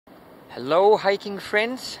Hello hiking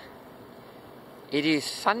friends, it is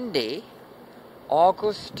Sunday,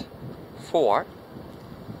 August 4,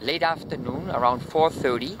 late afternoon around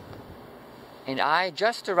 4:30, and I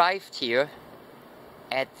just arrived here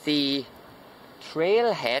at the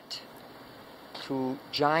trailhead to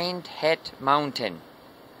Giant Head Mountain.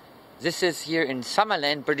 This is here in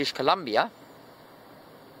Summerland, British Columbia.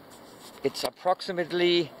 It's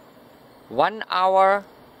approximately 1 hour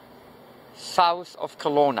south of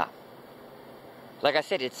Kelowna. Like I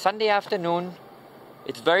said, it's Sunday afternoon.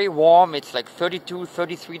 It's very warm. It's like 32,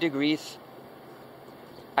 33 degrees.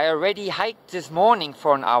 I already hiked this morning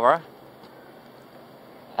for an hour.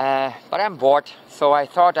 But I'm bored. So I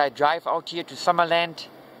thought I'd drive out here to Summerland.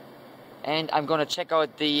 And I'm going to check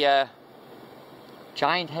out the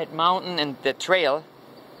Giant Head Mountain and the trail.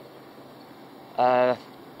 I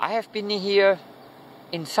have been here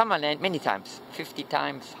in Summerland many times. 50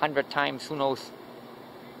 times, 100 times, who knows.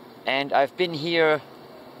 And I've been here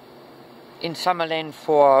in Summerland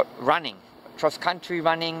for running, cross-country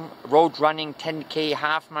running, road running, 10K,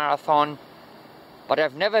 half marathon, but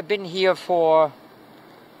I've never been here for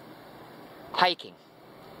hiking.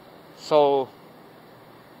 So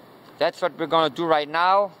that's what we're going to do right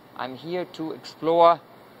now. I'm here to explore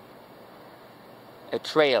a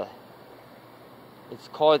trail. It's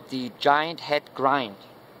called the Giant Head Grind.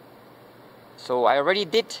 So I already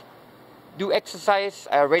did do exercise.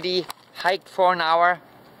 I already hiked for an hour,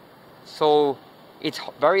 so it's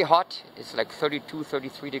very hot. It's like 32,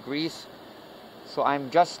 33 degrees. So I'm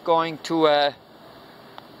just going to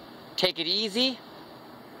take it easy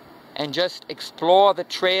and just explore the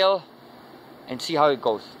trail and see how it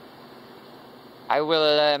goes. I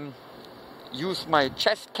will use my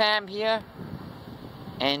chest cam here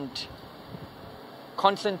and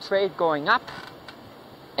concentrate going up,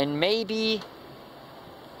 and maybe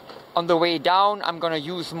on the way down I'm gonna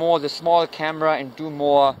use more the small camera and do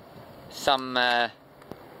some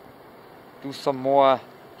more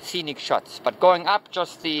scenic shots, but going up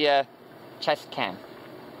just the chest cam.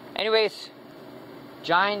 Anyways,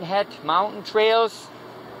 Giant Head Mountain Trails,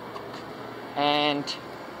 and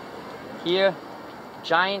here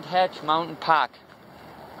Giant Head Mountain Park.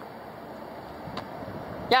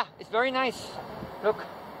 Yeah, it's very nice. Look,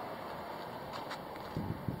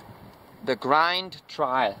 the Grind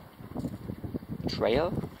Trail.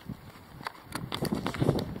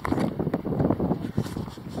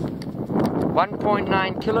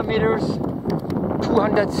 1.9 kilometers,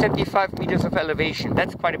 275 meters of elevation.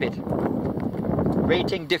 That's quite a bit.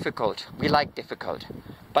 Rating difficult. We like difficult.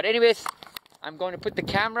 But anyways, I'm going to put the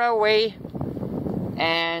camera away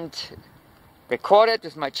and record it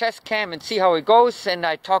with my chest cam and see how it goes, and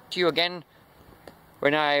I talk to you again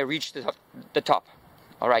when I reach the top.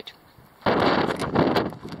 All right.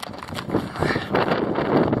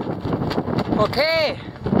 Okay,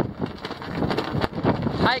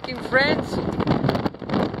 hiking friends,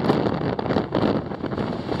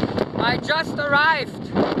 I just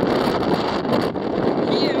arrived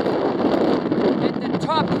here at the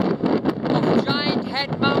top of Giant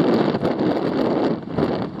Head Mountain.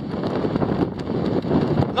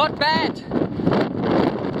 Not bad.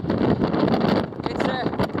 It's the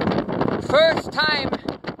first time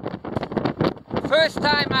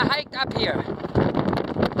I hiked up here.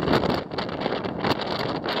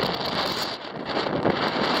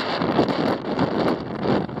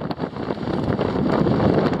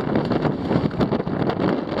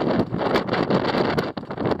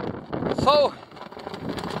 So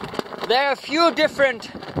there are a few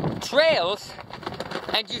different trails,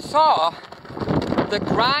 and you saw the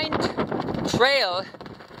Grind Trail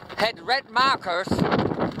had red markers,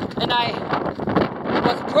 and I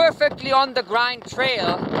was perfectly on the Grind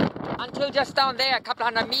Trail until just down there, a couple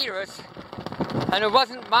hundred meters, and it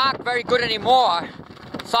wasn't marked very good anymore.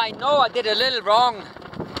 So I know I did a little wrong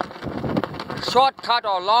shortcut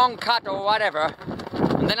or long cut or whatever,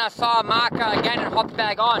 and then I saw a marker again and hopped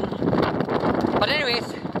back on. But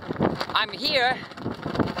anyways, I'm here.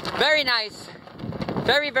 Very nice.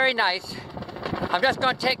 Very, very nice. I'm just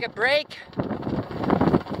going to take a break.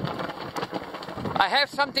 I have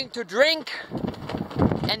something to drink,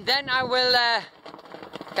 and then I will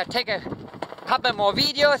take a couple more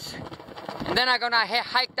videos, and then I'm going to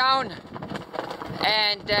hike down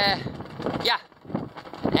and yeah,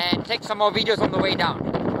 and take some more videos on the way down.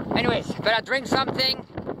 Anyways, better drink something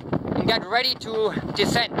and get ready to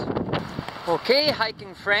descend. Okay,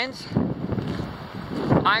 hiking friends,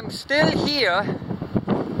 I'm still here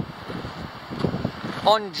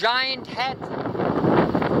on Giant Head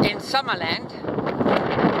in Summerland.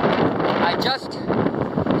 I just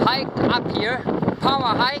hiked up here,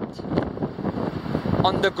 power hiked,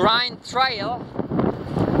 on the grind trail.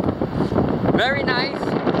 Very nice.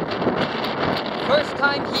 First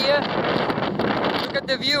time here. Look at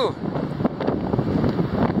the view.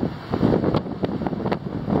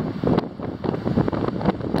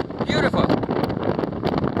 Beautiful.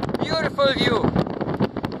 Beautiful view.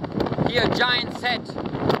 Here, Giant's Head.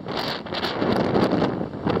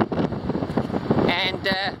 And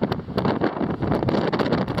it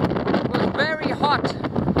was very hot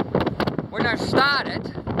when I started,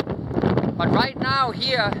 but right now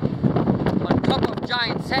here on top of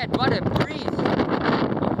Giant's Head, what a breeze,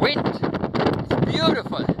 a wind, it's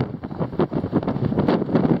beautiful.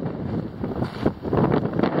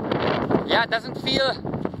 Yeah, it doesn't feel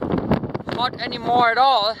hot anymore at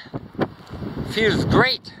all, feels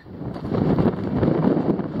great.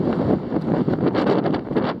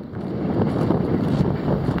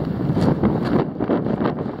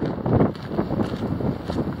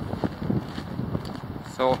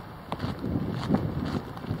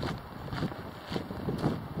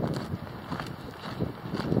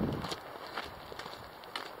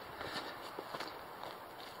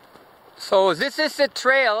 So this is the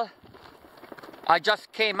trail I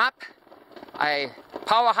just came up. I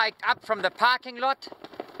power hiked up from the parking lot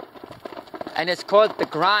and it's called the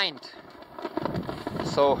Grind.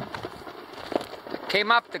 So I came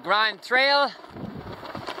up the Grind trail.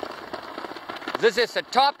 This is the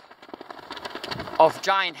top of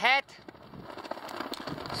Giant Head.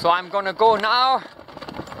 So I'm gonna go now.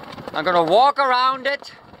 I'm gonna walk around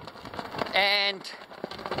it and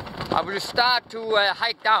I will start to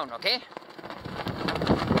hike down, okay?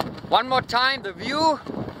 One more time, the view.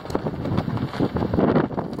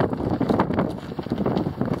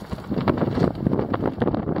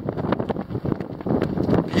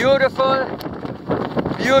 Beautiful,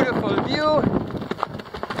 beautiful view.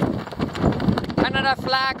 Canada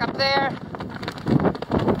flag up there.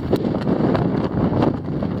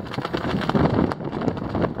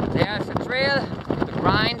 There's the trail, the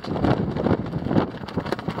Grind.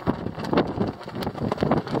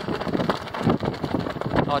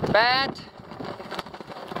 Not bad.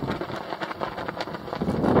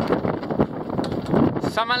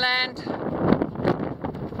 Summerland.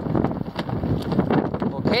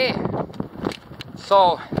 Okay.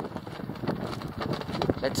 So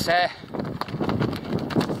let's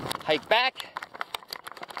hike back.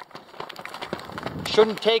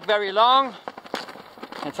 Shouldn't take very long.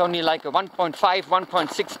 It's only like a 1.5,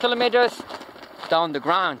 1.6 kilometers down the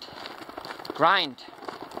Grind.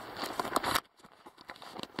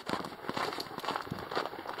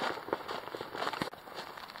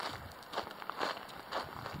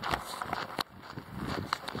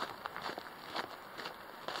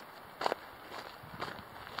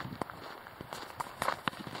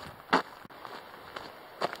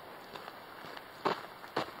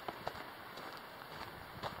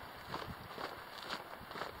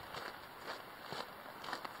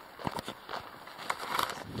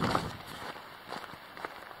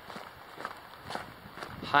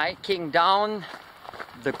 Hiking down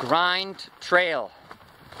the Grind trail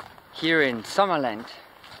here in Summerland.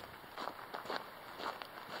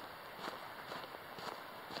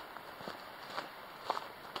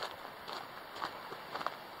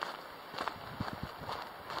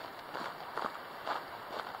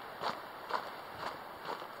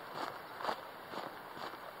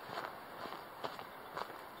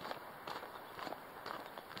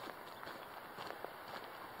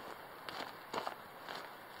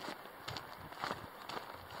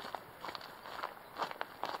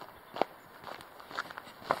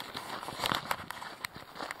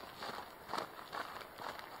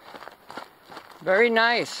 Very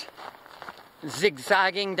nice,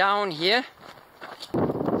 zigzagging down here.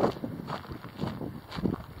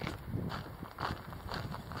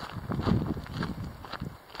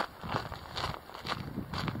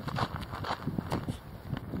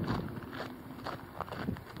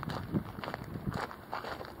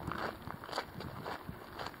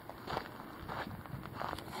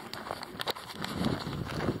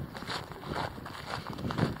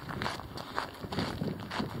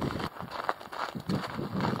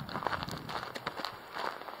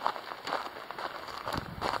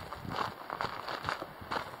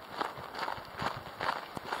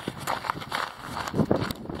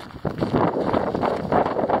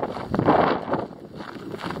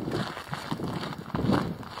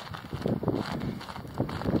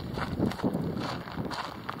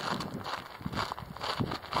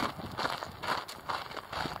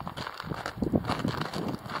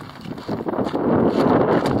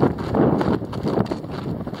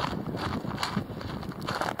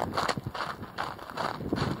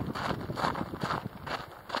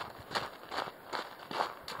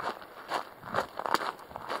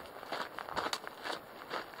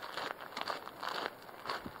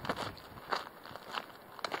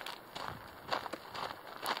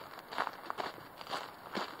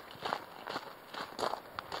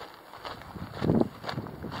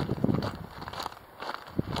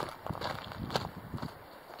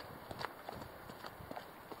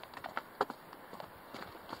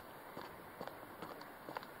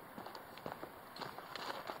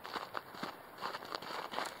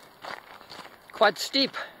 quite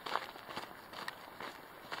steep.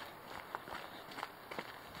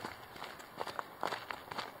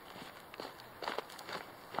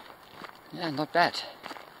 Yeah, not bad.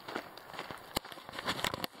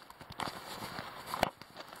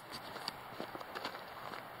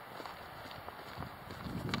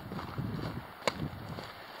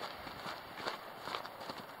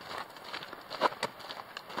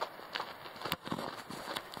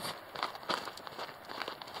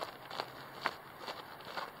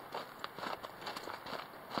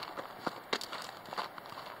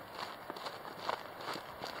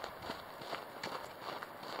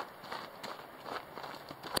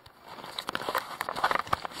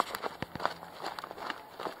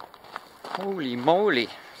 Holy moly!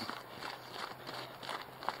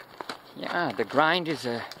 Yeah, the grind is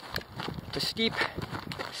a steep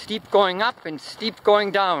going up and steep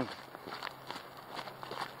going down.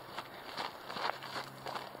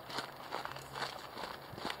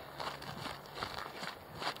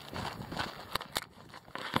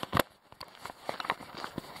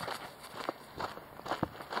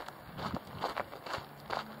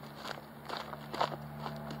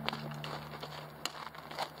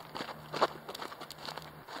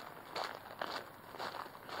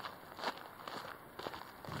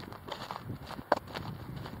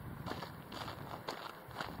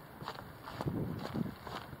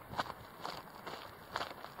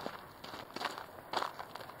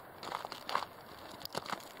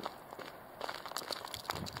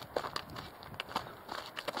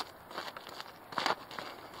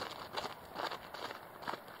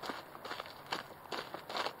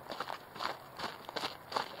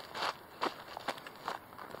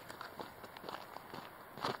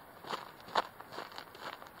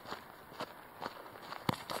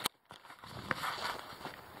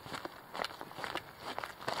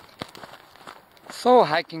 So,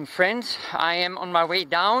 hiking friends, I am on my way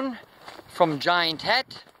down from Giant Head.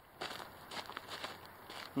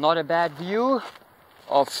 Not a bad view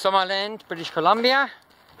of Summerland, British Columbia.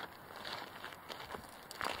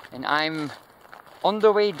 And I'm on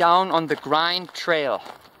the way down on the Grind Trail.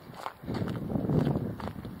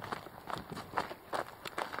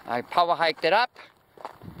 I power hiked it up.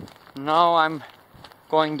 Now I'm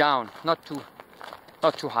going down. Not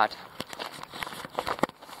too hard.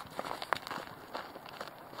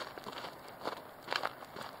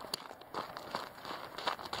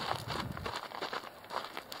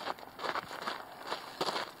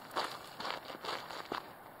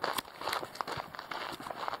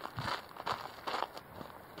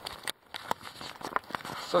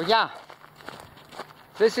 So yeah,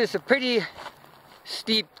 this is a pretty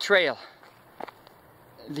steep trail.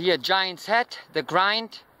 The Giant's Head, the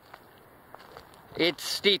Grind, it's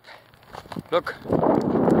steep. Look,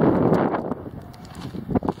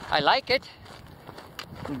 I like it,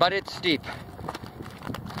 but it's steep.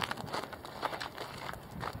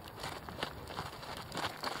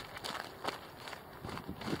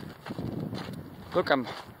 Look, I'm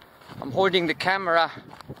holding the camera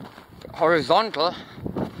horizontal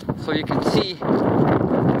so you can see.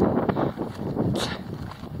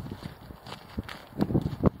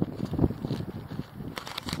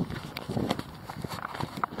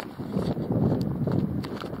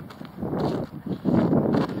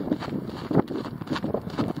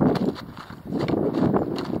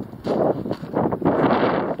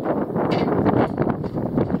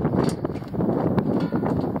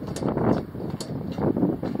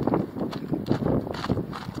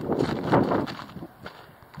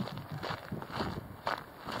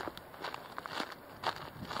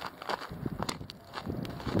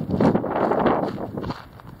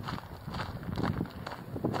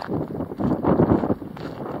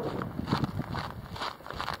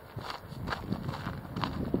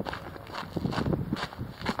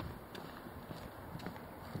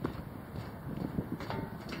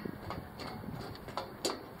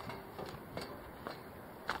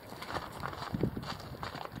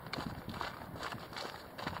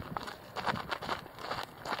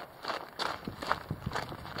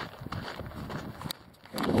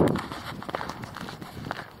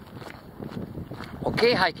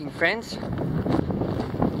 Okay, hiking friends,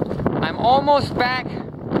 I'm almost back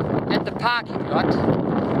at the parking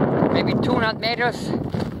lot. Maybe 200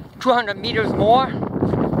 meters more.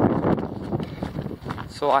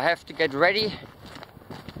 So I have to get ready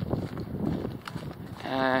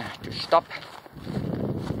to stop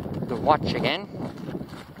the watch again.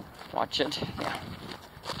 Watch it, yeah.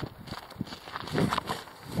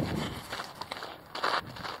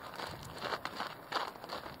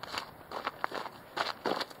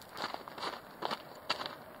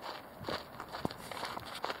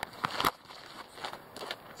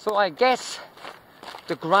 So I guess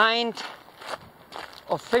the grind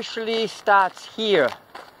officially starts here,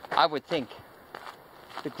 I would think.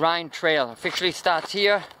 The grind trail officially starts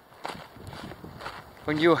here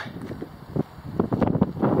when you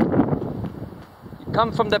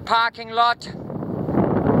come from the parking lot,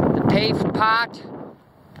 the paved part,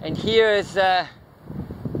 and here the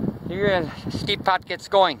steep part gets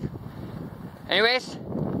going. Anyways,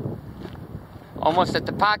 almost at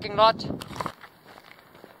the parking lot.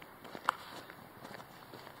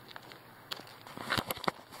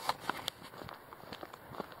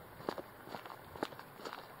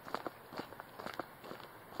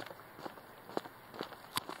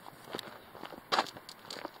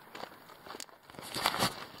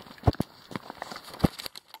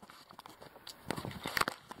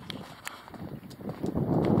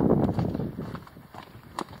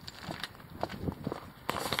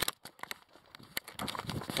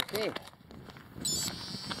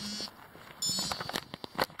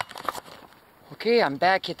 Okay, I'm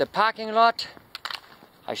back at the parking lot.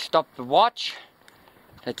 I stopped the watch.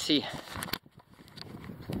 Let's see.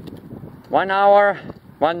 1 hour,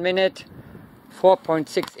 1 minute,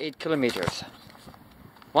 4.68 kilometers.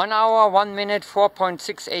 1 hour, 1 minute,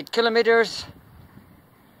 4.68 kilometers.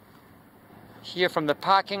 Here from the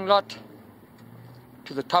parking lot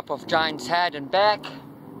to the top of Giant's Head and back.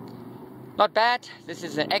 Not bad. This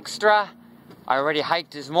is an extra. I already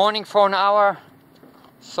hiked this morning for an hour.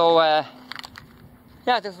 So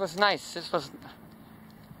yeah, this was nice. This was a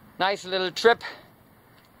nice little trip.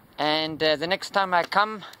 And the next time I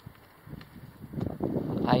come,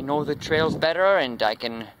 I know the trails better and I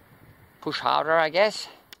can push harder, I guess.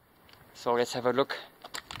 So let's have a look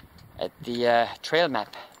at the trail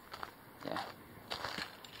map. Yeah.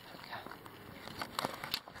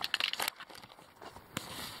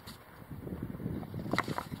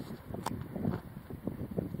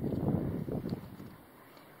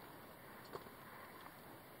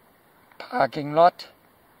 Parking lot,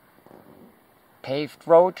 paved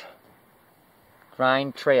road,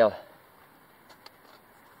 grind trail.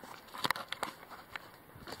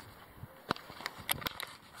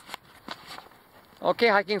 Okay,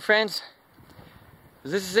 hiking friends,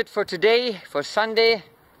 this is it for today, for Sunday.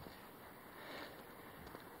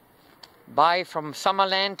 Bye from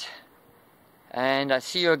Summerland, and I'll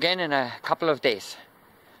see you again in a couple of days.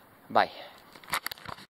 Bye.